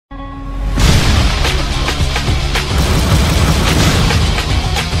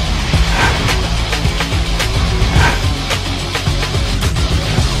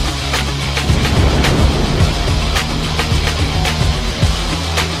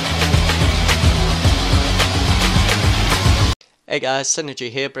Hey guys, Synergy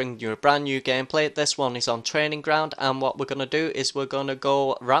here, bringing you a brand new gameplay. This one is on Training Ground, and what we're going to do is we're going to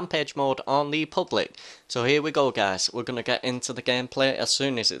go Rampage mode on the public. So here we go guys, we're going to get into the gameplay as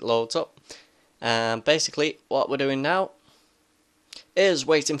soon as it loads up. And basically what we're doing now is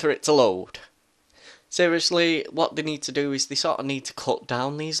waiting for it to load. Seriously, what they need to do is they sort of need to cut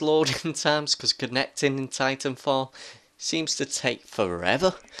down these loading times, because connecting in Titanfall seems to take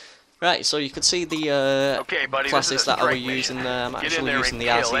forever. Right, so you can see the classes that I was using there. I'm actually using the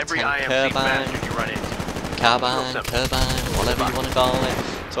RC10 Carbine, whatever you want to call it.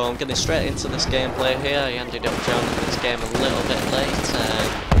 So I'm getting straight into this gameplay here. I ended up joining this game a little bit late.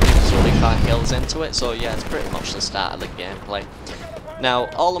 There's only 5 kills into it, so yeah, it's pretty much the start of the gameplay. Now,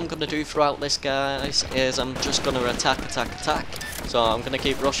 all I'm going to do throughout this, guys, is I'm just going to attack. So I'm going to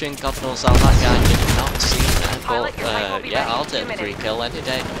keep rushing. God knows how that guy did not see me, but yeah, I'll take the free kill any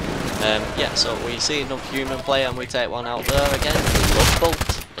day. Yeah, so we see enough human play and we take one out there again.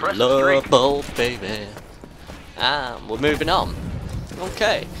 Love bolt, baby. And we're moving on.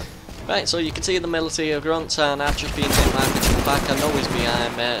 Okay. Right, so you can see the military of grunts, and I've just been hit by the back. I know he's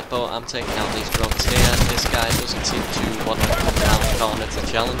behind me, but I'm taking out these grunts here. This guy doesn't seem to want to come down the corner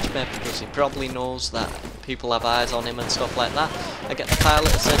to challenge me, because he probably knows that people have eyes on him and stuff like that. I get the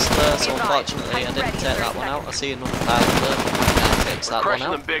pilot assist there, so unfortunately I didn't take that one out. I see another pilot there. I takes that one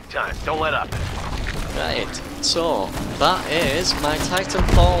out. Big time. Don't let up. Right, so that is my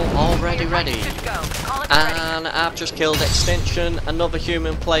Titanfall already ready. And I've just killed Extinction, another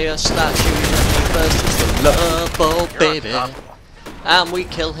human player, start shooting at me first. It's the love bolt, baby. And we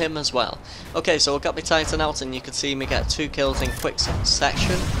kill him as well. Okay, so I've got my Titan out, and you can see me get 2 kills in quick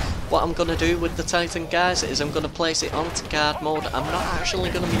succession. What I'm going to do with the Titan, guys, is I'm going to place it onto guard mode. I'm not actually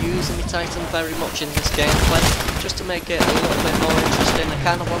going to be using the Titan very much in this gameplay, just to make it a little bit more interesting. I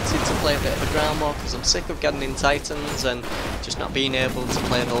kind of wanted to play a bit of a ground mode, because I'm sick of getting in Titans and just not being able to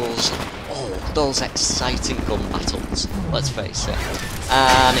play those exciting gun battles, let's face it.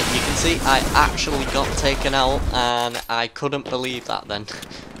 And you can see I actually got taken out, and I couldn't believe that then.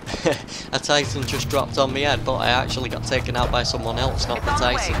 A Titan just dropped on my head, but I actually got taken out by someone else, not the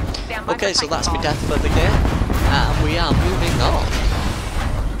Titan. Okay, so that's my death for the game, and we are moving on.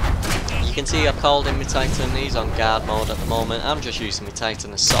 You can see I've called in my Titan, he's on guard mode at the moment. I'm just using my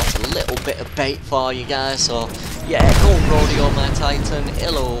Titan as sort of a little bit of bait for you guys, so yeah, go rodeo my Titan,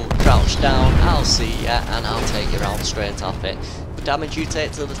 hello, crouch down, I'll see ya, and I'll take you out straight off it. The damage you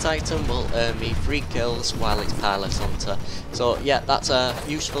take to the Titan will earn me 3 kills while it's pilot hunter. So yeah, that's a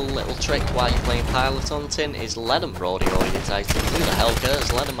useful little trick while you're playing pilot hunting, is let them rodeo your Titan. Who the hell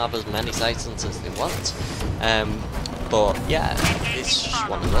cares, let them have as many Titans as they want. But yeah, it's just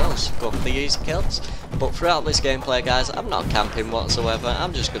one of those, go for the easy kills. But throughout this gameplay, guys, I'm not camping whatsoever.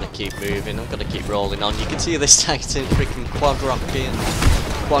 I'm just going to keep moving, I'm going to keep rolling on. You can see this Titan freaking quad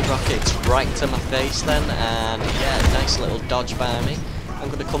rockets right to my face then, and yeah, nice little dodge by me. I'm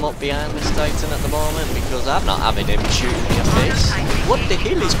going to come up behind this Titan at the moment, because I'm not having him shoot me in the face. What the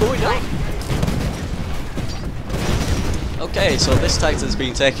hell is going on? Okay, so this Titan's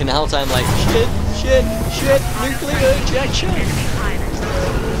been taken out. I'm like, shit, nuclear ejection.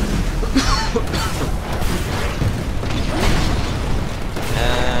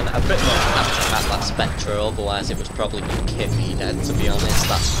 And I pretty much have to attack that Spectre, otherwise it was probably going to kick me dead, to be honest.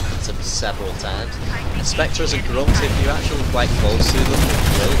 That's happened to me several times. A Spectre is a grunt, if you're actually quite close to them,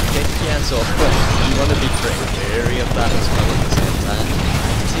 it will kick you, so you want to be pretty wary of that as well at the same time.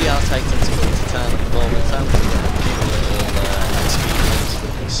 See our Titan's going to town at the moment. I'm going to get a few little experience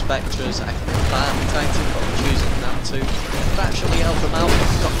with the Spectres. I can combine the Titan, but I'm choosing not to. But actually help them out.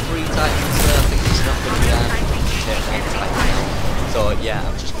 I've got 3 Titans there, I think it's not going to be hard to take one Titan out. So yeah,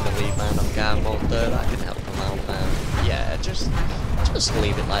 I'm just going to leave mine on guard mode there, that can help them out. Yeah, just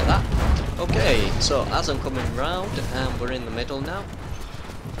leave it like that. Okay, so as I'm coming round, and we're in the middle now,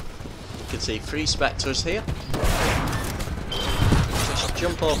 you can see 3 Spectres here. Just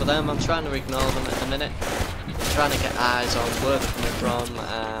jump over them, I'm trying to ignore them at the minute. I'm trying to get eyes on where they're coming from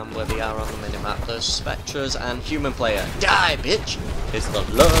and where they are on the minimap. There's Spectres and human player. Die, bitch! It's the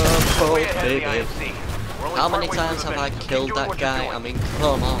love boat, baby. How many times have I killed that guy? I mean,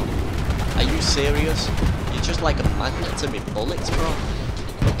 come on. Are you serious? You're just like a magnet to me bullets, bro.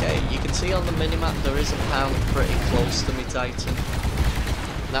 Okay, you can see on the minimap there is a pilot pretty close to me Titan.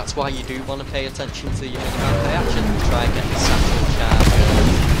 That's why you do want to pay attention to your minimap. I actually try and get the satchel charge.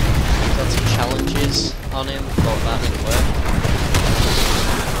 Got some challenges on him, but that didn't work.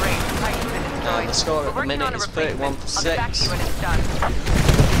 The score at the minute is 31 for 6.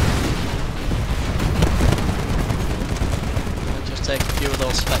 take a few of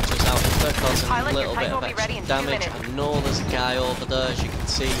those spectres out. They're causing a little bit of extra damage. I know there's a guy over there, as you can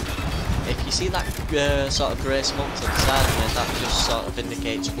see. If you see that sort of grey smoke to the side of me, that just sort of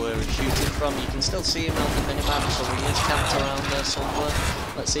indicates where he's shooting from. You can still see him on the minimap, so he is camped around there somewhere.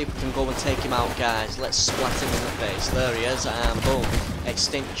 Let's see if we can go and take him out, guys. Let's splat him in the face. There he is, and boom.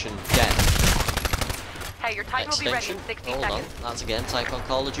 Extinction, dead. Hey, your time will be ready in 60 Hold seconds. on, that's again type on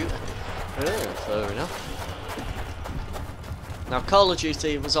Call of Duty. Fair enough. Now, Call of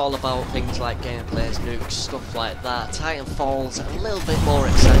Duty was all about things like gameplays, nukes, stuff like that. Titanfall's a little bit more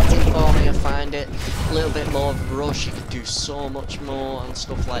exciting for me, I find it. A little bit more of a rush, you can do so much more and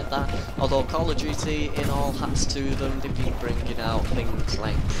stuff like that. Although Call of Duty, in all hats to them, they've been bringing out things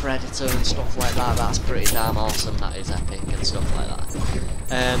like Predator and stuff like that. That's pretty damn awesome, that is epic and stuff like that.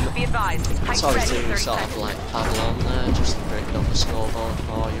 Be advised, sorry to sort of like babble on there, just bringing up a scoreboard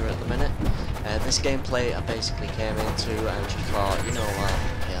for you at the minute. This gameplay I basically came into and just thought, you know what,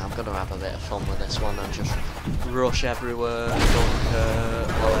 yeah, I'm gonna have a bit of fun with this one and just rush everywhere,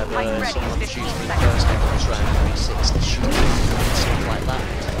 whatever, someone shoots me first, everyone's round 360 shooting and stuff like that.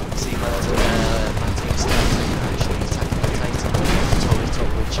 See my team starting actually attacking the Titan, turret up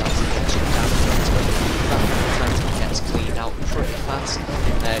which has to get some damage onto it. That Titan gets cleaned out pretty fast.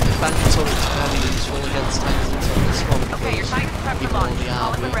 Bandit turrets are very useful against Titans on this one because even though they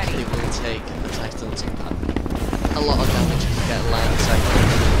are weak, they will take the Titans a lot of damage if you get a line of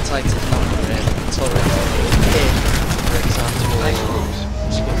Titan not great. The turret in, for example,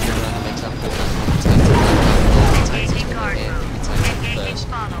 just give you a random example, Titan first,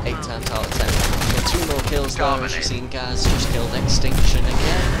 8 times out of 10. So 2 more kills there, as you've seen, guys, just killed Extinction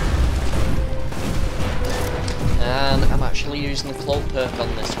again. And I'm actually using the cloak perk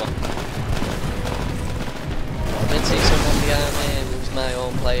on this one. I did see someone behind me, and it was my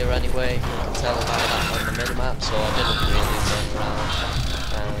own player anyway. You can tell by that on the minimap, so I didn't really turn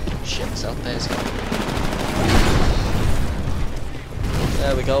around and shit myself basically.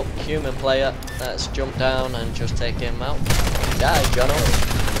 There we go, human player. Let's jump down and just take him out. Die, Jono.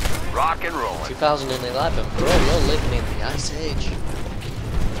 Rock and roll. 2011, bro, you're living in the Ice Age.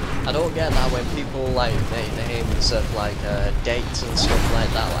 I don't get that when people like make names of like dates and stuff like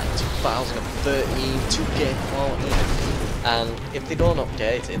that, like 2013, 2K14, and if they don't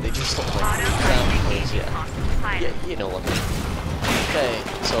update it, they just look like examples, yeah, you know what I mean. Okay,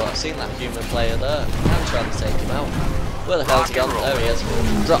 so I've seen that human player there. I'm trying to take him out. Where the hell's he gone? There he is.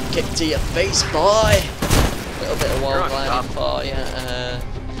 Drop kick to your face, boy. Little bit of wall gliding for you.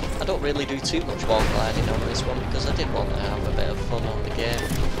 I don't really do too much wall gliding on this one because I did want to have a bit of fun on the game.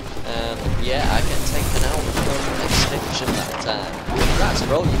 Yeah, I get taken out from Extinction that time. That's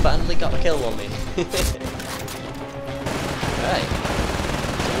bro, you finally got a kill on me. Right,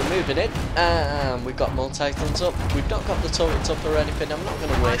 so we're moving in, and we've got more Titans up. We've not got the turrets up or anything. I'm not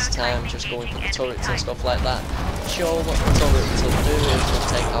going to waste time just going for the turrets and stuff like that. Sure, what the turrets will do is we'll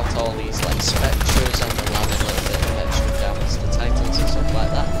take out all these like spectres and they'll add a little bit of extra damage to Titans and stuff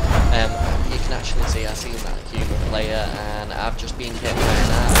like that. You can actually see I've seen that human player and I've just been hit by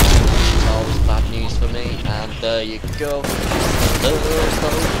an arch, which is always bad news for me, and there you go. Little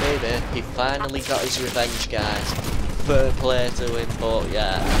baby, he finally got his revenge, guys. Fair play to him, but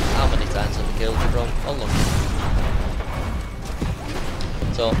yeah, how many times have I killed you, bro? Oh look.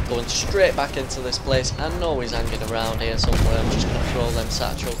 So, going straight back into this place. I know he's hanging around here somewhere. I'm just going to throw them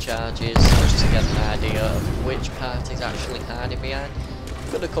satchel charges just to get an idea of which part he's actually hiding behind. I'm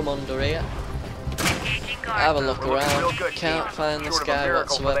going to come under here, have a look around. Can't find this guy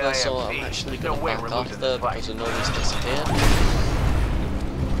whatsoever, so I'm actually going to back off there because I know he's disappeared.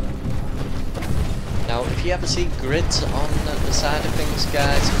 Now, if you ever see grids on the side of things,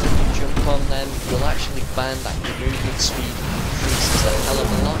 guys, when you jump on them, you'll actually find that your movement speed increases a hell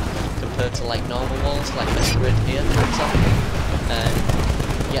of a lot compared to like normal walls, like this grid here, for example.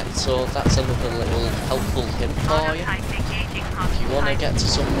 Yeah, so that's another little helpful hint for you. If you want to get to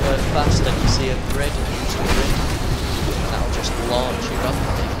somewhere fast and you see a grid, use the grid. That'll just launch you up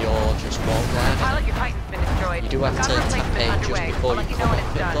if you're just wall gliding. You do have to tap A just before you come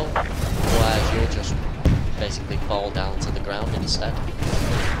up it though, otherwise you'll just basically fall down to the ground instead.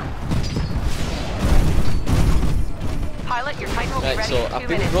 Right, so I've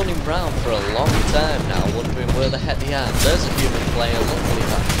been running around for a long time now, wondering where the heck they are. There's a human player, luckily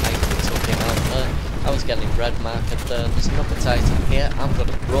that Titan took him out there. I was getting red marked there. There's another Titan here. I'm going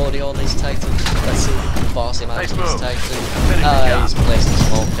to Brody all these Titans. Let's see if we can force him out of his Titan. He's placed the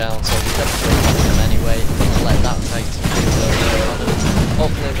smoke down, so we're definitely going him anyway. We're going to let that Titan do the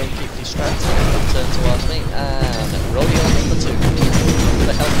hopefully they're going to keep distracted and turn towards me. And rodeo number 2.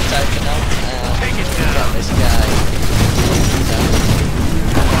 The healthy Titan out. And we got this guy.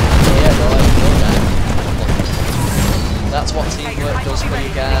 That's what teamwork does for you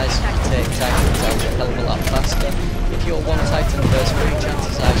guys. You take Titans out a hell of a lot faster. If you're one Titan versus 3,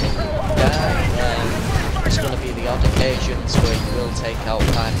 chances are you die. There's going to be the odd occasions where you will take out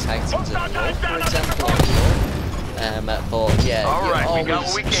 5 Titans in a row, for example, but yeah, you're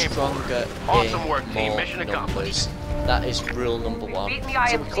always stronger in more numbers. That is rule number 1.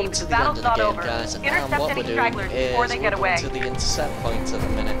 So we come to the end of the game, guys, and what we're doing is we're going to the intercept point at the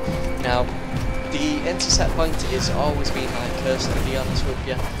minute. Now, the intercept point has always been my curse, to be honest with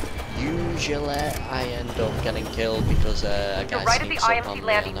you. Usually I end up getting killed because a guy sneaks up on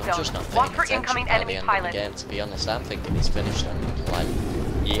me and I'm just not paying attention by the end of the game, to be honest. I'm thinking he's finished and I'm like,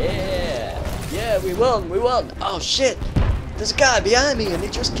 yeah, we won. Oh shit, there's a guy behind me and he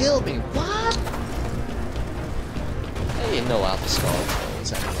just killed me. What? Hey, you know how the score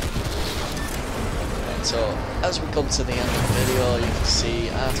goes anyway. And so, as we come to the end of the video, you can see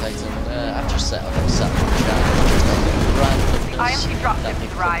our Titan, I've just set up a satchel charge. IMC dropship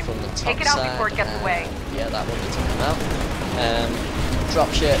has arrived. From the top Take it out side, before it gets away. Yeah, that one took him out.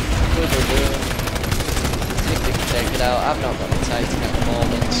 Dropship, boom. Think they can take it out. I've not got the Titan at the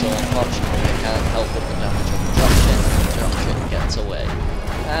moment, so unfortunately I can't help with the damage on the dropship. The dropship gets away.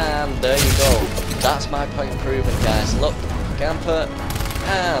 And there you go. That's my point proven, guys. Look, camper,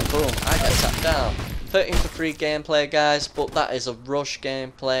 and boom, I get tapped down. 13 for 3 gameplay, guys, but that is a rush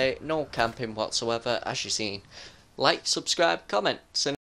gameplay. No camping whatsoever, as you've seen. Like, subscribe, comment.